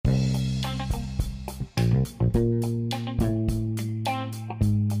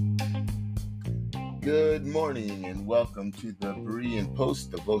Good morning and welcome to the Berean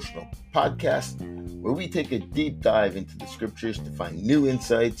Post Devotional Podcast, where we take a deep dive into the scriptures to find new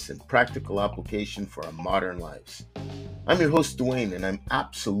insights and practical application for our modern lives. I'm your host, Dwayne, and I'm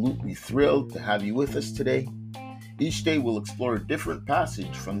absolutely thrilled to have you with us today. Each day we'll explore a different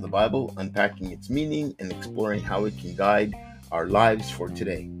passage from the Bible, unpacking its meaning and exploring how it can guide our lives for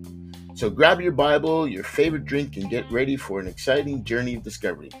today. So grab your Bible, your favorite drink, and get ready for an exciting journey of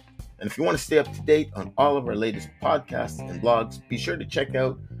discovery. And if you want to stay up to date on all of our latest podcasts and blogs, be sure to check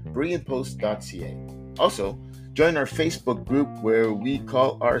out bereanpost.ca. Also, join our Facebook group where we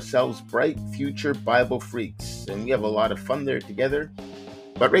call ourselves Bright Future Bible Freaks, and we have a lot of fun there together.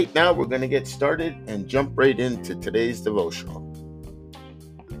 But right now, we're going to get started and jump right into today's devotional.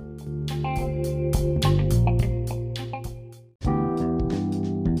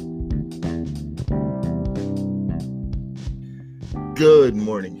 Good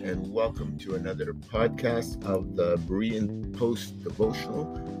morning and welcome to another podcast of the Berean Post Devotional.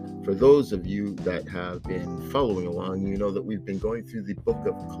 For those of you that have been following along, you know that we've been going through the book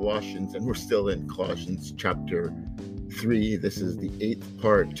of Colossians, and we're still in Colossians chapter 3. This is the 8th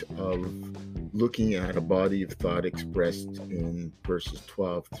part of looking at a body of thought expressed in verses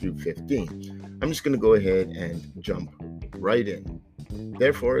 12 through 15. I'm just going to go ahead and jump right in.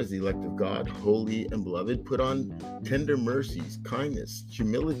 Therefore, as the elect of God, holy and beloved, put on tender mercies, kindness,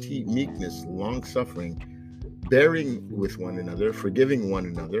 humility, meekness, long-suffering, bearing with one another, forgiving one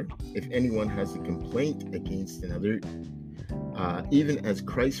another, if anyone has a complaint against another, even as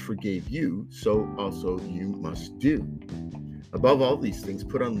Christ forgave you, so also you must do. Above all these things,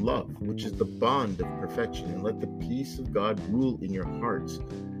 put on love, which is the bond of perfection, and let the peace of God rule in your hearts,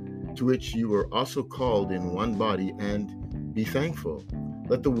 to which you were also called in one body, and be thankful.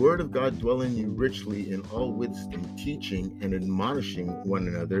 Let the word of God dwell in you richly in all wisdom, teaching and admonishing one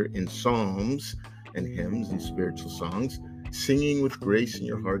another in psalms and hymns and spiritual songs, singing with grace in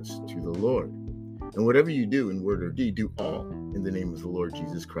your hearts to the Lord. And whatever you do in word or deed, do all in the name of the Lord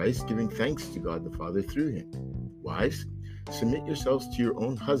Jesus Christ, giving thanks to God the Father through him. Wives, submit yourselves to your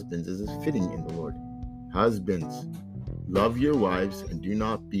own husbands as is fitting in the Lord. Husbands, love your wives and do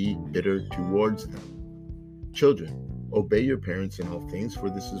not be bitter towards them. Children, obey your parents in all things, for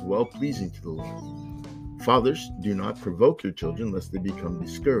this is well-pleasing to the Lord. Fathers, do not provoke your children, lest they become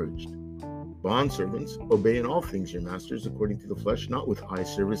discouraged. Bondservants, obey in all things your masters according to the flesh, not with eye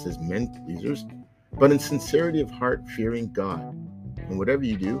service as men pleasers, but in sincerity of heart, fearing God. And whatever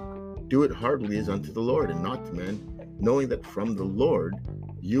you do, do it heartily as unto the Lord, and not to men, knowing that from the Lord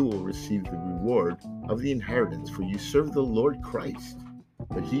you will receive the reward of the inheritance, for you serve the Lord Christ.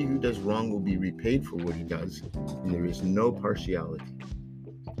 But he who does wrong will be repaid for what he does, and there is no partiality.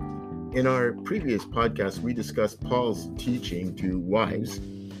 In our previous podcast, we discussed Paul's teaching to wives,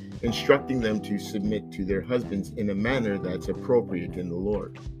 instructing them to submit to their husbands in a manner that's appropriate in the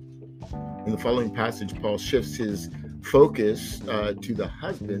Lord. In the following passage, Paul shifts his focus to the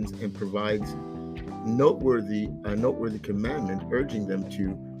husbands and provides a noteworthy commandment, urging them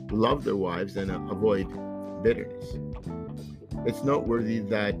to love their wives and avoid bitterness. It's noteworthy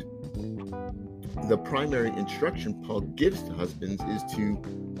that the primary instruction Paul gives to husbands is to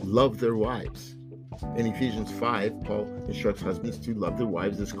love their wives. In Ephesians 5, Paul instructs husbands to love their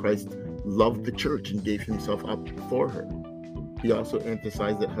wives as Christ loved the church and gave himself up for her. He also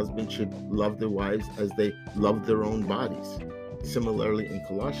emphasized that husbands should love their wives as they love their own bodies. Similarly, in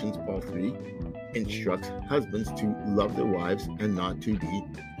Colossians, Paul 3 instructs husbands to love their wives and not to be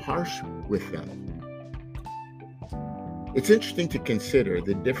harsh with them. It's interesting to consider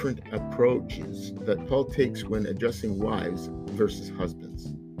the different approaches that Paul takes when addressing wives versus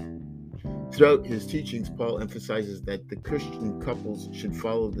husbands. Throughout his teachings, Paul emphasizes that the Christian couples should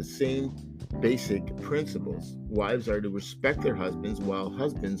follow the same basic principles. Wives are to respect their husbands, while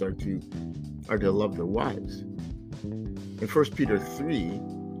husbands are to love their wives. In 1 Peter 3,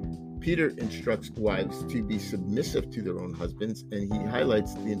 Peter instructs wives to be submissive to their own husbands, and he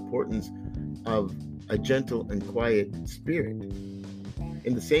highlights the importance of a gentle and quiet spirit.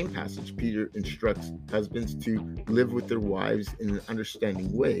 In the same passage, Peter instructs husbands to live with their wives in an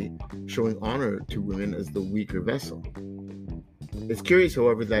understanding way, showing honor to women as the weaker vessel. It's curious,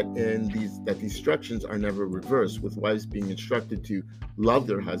 however, that these instructions are never reversed, with wives being instructed to love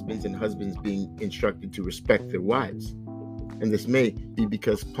their husbands and husbands being instructed to respect their wives. And this may be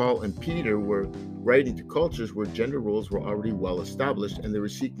because Paul and Peter were writing to cultures where gender roles were already well established, and they were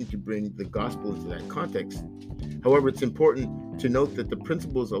seeking to bring the gospel into that context. However, it's important to note that the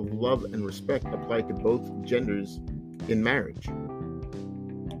principles of love and respect apply to both genders in marriage.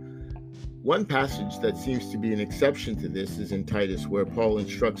 One passage that seems to be an exception to this is in Titus, where Paul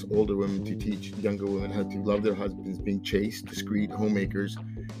instructs older women to teach younger women how to love their husbands, being chaste, discreet, homemakers,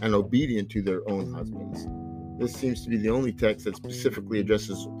 and obedient to their own husbands. This seems to be the only text that specifically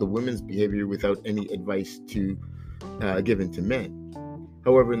addresses the women's behavior without any advice given to men.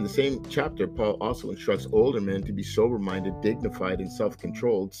 However, in the same chapter, Paul also instructs older men to be sober-minded, dignified, and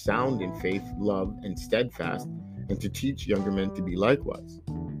self-controlled, sound in faith, love, and steadfast, and to teach younger men to be likewise.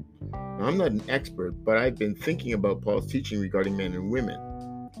 Now, I'm not an expert, but I've been thinking about Paul's teaching regarding men and women.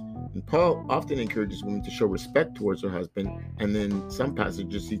 And Paul often encourages women to show respect towards their husband, and in some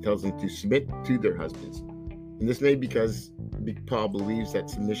passages he tells them to submit to their husbands. And this may be because Paul believes that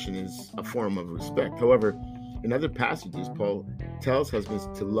submission is a form of respect. However, in other passages, Paul tells husbands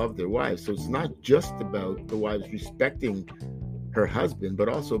to love their wives. So it's not just about the wives respecting her husband, but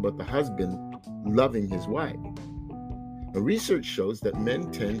also about the husband loving his wife. Now, research shows that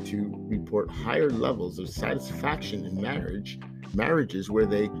men tend to report higher levels of satisfaction in marriages where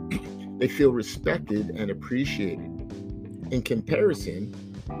they feel respected and appreciated. In comparison,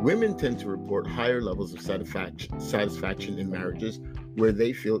 women tend to report higher levels of satisfaction in marriages where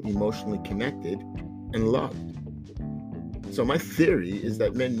they feel emotionally connected and loved. So my theory is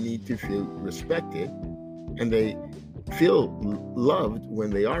that men need to feel respected, and they feel loved when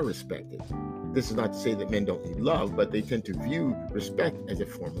they are respected. This is not to say that men don't need love, but they tend to view respect as a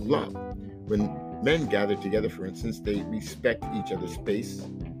form of love. When men gather together, for instance, they respect each other's space,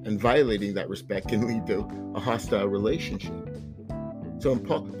 and violating that respect can lead to a hostile relationship. So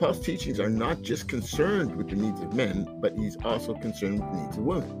Paul's teachings are not just concerned with the needs of men, but he's also concerned with the needs of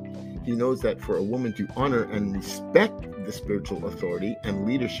women. He knows that for a woman to honor and respect the spiritual authority and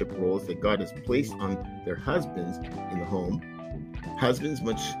leadership roles that God has placed on their husbands in the home, husbands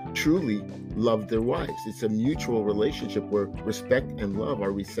must truly love their wives. It's a mutual relationship where respect and love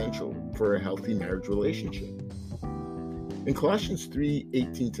are essential for a healthy marriage relationship. In Colossians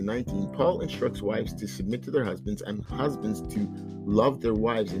 3:18-19, Paul instructs wives to submit to their husbands and husbands to love their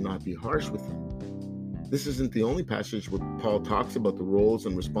wives and not be harsh with them. This isn't the only passage where Paul talks about the roles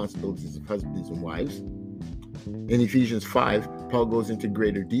and responsibilities of husbands and wives. In Ephesians 5, Paul goes into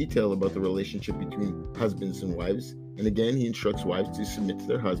greater detail about the relationship between husbands and wives. And again, he instructs wives to submit to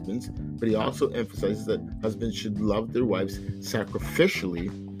their husbands, but he also emphasizes that husbands should love their wives sacrificially,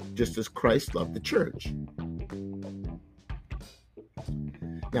 just as Christ loved the church.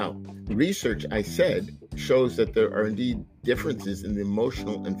 Now, research, I said, shows that there are indeed differences in the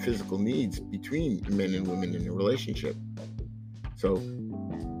emotional and physical needs between men and women in a relationship. So,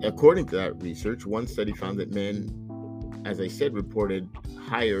 according to that research, one study found that men, as I said, reported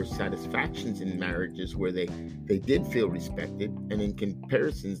higher satisfactions in marriages where they did feel respected, and in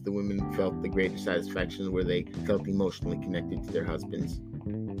comparisons, the women felt the greater satisfaction where they felt emotionally connected to their husbands.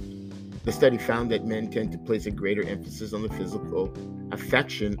 The study found that men tend to place a greater emphasis on the physical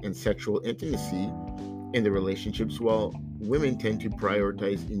affection and sexual intimacy in the relationships, while women tend to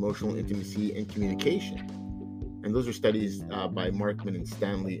prioritize emotional intimacy and communication. And those are studies by Markman and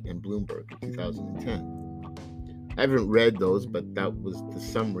Stanley and Bloomberg in 2010. I haven't read those, but that was the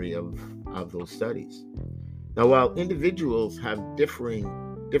summary of those studies. Now, while individuals have different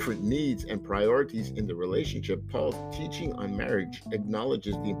needs and priorities in the relationship, Paul's teaching on marriage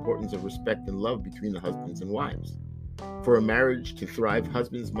acknowledges the importance of respect and love between the husbands and wives. For a marriage to thrive,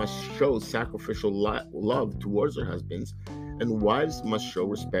 husbands must show sacrificial love towards their husbands, and wives must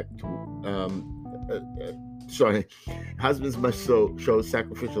show husbands must show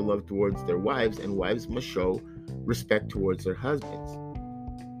sacrificial love towards their wives, and wives must show respect towards their husbands.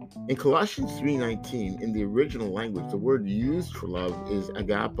 In Colossians 3:19, in the original language, the word used for love is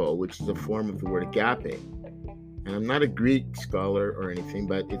agapo, which is a form of the word agape. And I'm not a Greek scholar or anything,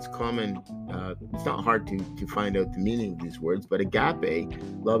 but it's common. It's not hard to find out the meaning of these words. But agape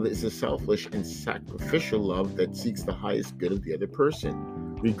love is a selfish and sacrificial love that seeks the highest good of the other person,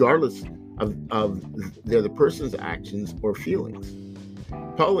 regardless of the other person's actions or feelings.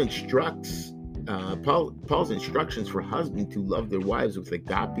 Paul's instructions for husbands to love their wives with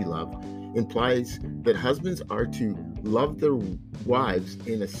agape love implies that husbands are to love their wives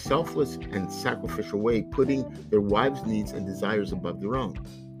in a selfless and sacrificial way, putting their wives' needs and desires above their own.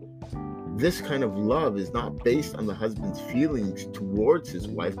 This kind of love is not based on the husband's feelings towards his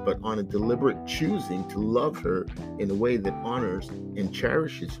wife, but on a deliberate choosing to love her in a way that honors and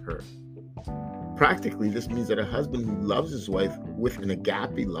cherishes her. Practically, this means that a husband who loves his wife with an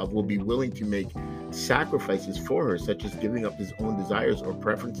agape love will be willing to make sacrifices for her, such as giving up his own desires or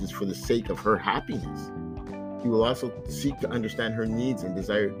preferences for the sake of her happiness. He will also seek to understand her needs and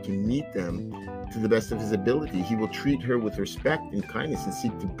desire to meet them to the best of his ability. He will treat her with respect and kindness and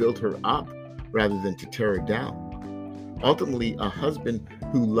seek to build her up rather than to tear her down. Ultimately, a husband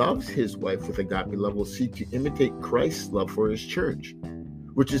who loves his wife with agape love will seek to imitate Christ's love for his church,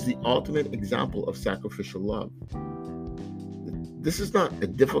 which is the ultimate example of sacrificial love. This is not a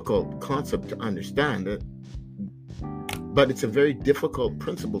difficult concept to understand, but it's a very difficult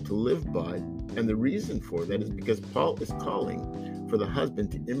principle to live by, and the reason for that is because Paul is calling for the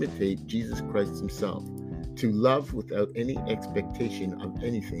husband to imitate Jesus Christ himself, to love without any expectation of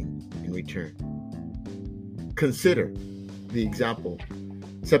anything in return. Consider the example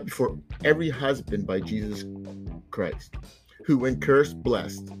set before every husband by Jesus Christ, who when cursed,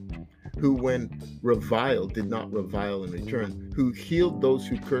 blessed, who when reviled, did not revile in return, who healed those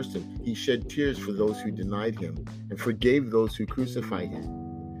who cursed him, he shed tears for those who denied him, and forgave those who crucified him.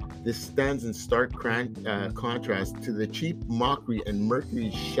 This stands in stark contrast to the cheap mockery and murky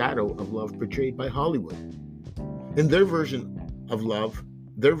shadow of love portrayed by Hollywood. In their version of love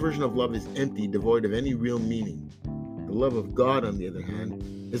is empty, devoid of any real meaning. The love of God, on the other hand,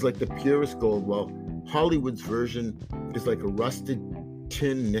 is like the purest gold, while Hollywood's version is like a rusted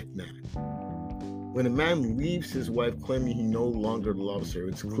tin knickknack. When a man leaves his wife claiming he no longer loves her,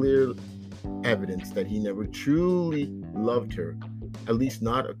 it's clear evidence that he never truly loved her, at least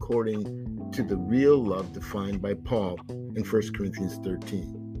not according to the real love defined by Paul in 1 Corinthians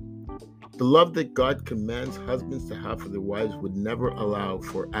 13. The love that God commands husbands to have for their wives would never allow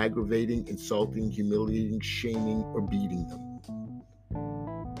for aggravating, insulting, humiliating, shaming, or beating them.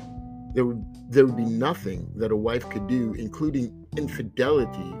 There would be nothing that a wife could do, including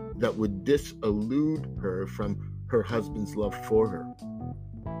infidelity, that would dissuade her from her husband's love for her.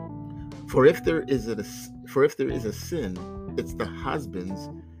 For if there is a sin, it's the husband's,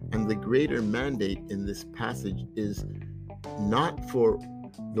 and the greater mandate in this passage is not for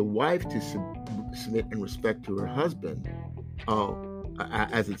the wife to submit and respect to her husband,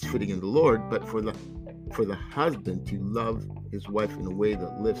 as it's fitting in the Lord, but for the husband to love his wife in a way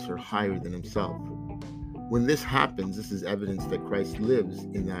that lifts her higher than himself. When this happens, this is evidence that Christ lives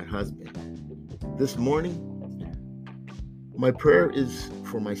in that husband. This morning, my prayer is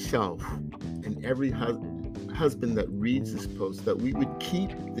for myself and every husband that reads this post, that we would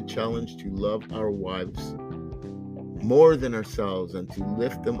keep the challenge to love our wives more than ourselves and to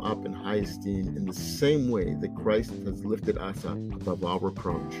lift them up in high esteem in the same way that Christ has lifted us up above all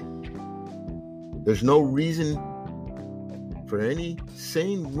reproach. There's no reason for any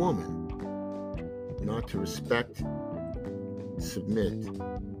sane woman not to respect, submit,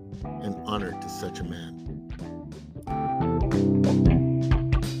 and honor to such a man.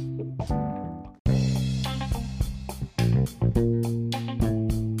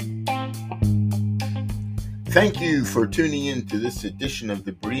 Thank you for tuning in to this edition of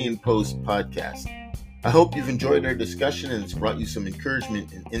the Berean Post podcast. I hope you've enjoyed our discussion and it's brought you some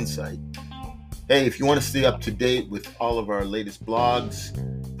encouragement and insight. Hey, if you want to stay up to date with all of our latest blogs,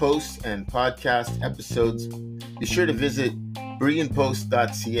 posts, and podcast episodes, be sure to visit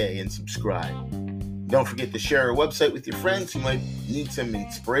bereanpost.ca and subscribe. Don't forget to share our website with your friends who might need some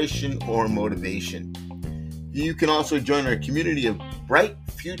inspiration or motivation. You can also join our community of Bright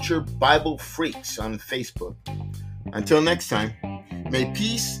Future Bible Freaks on Facebook. Until next time, may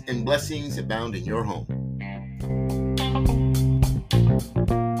peace and blessings abound in your home.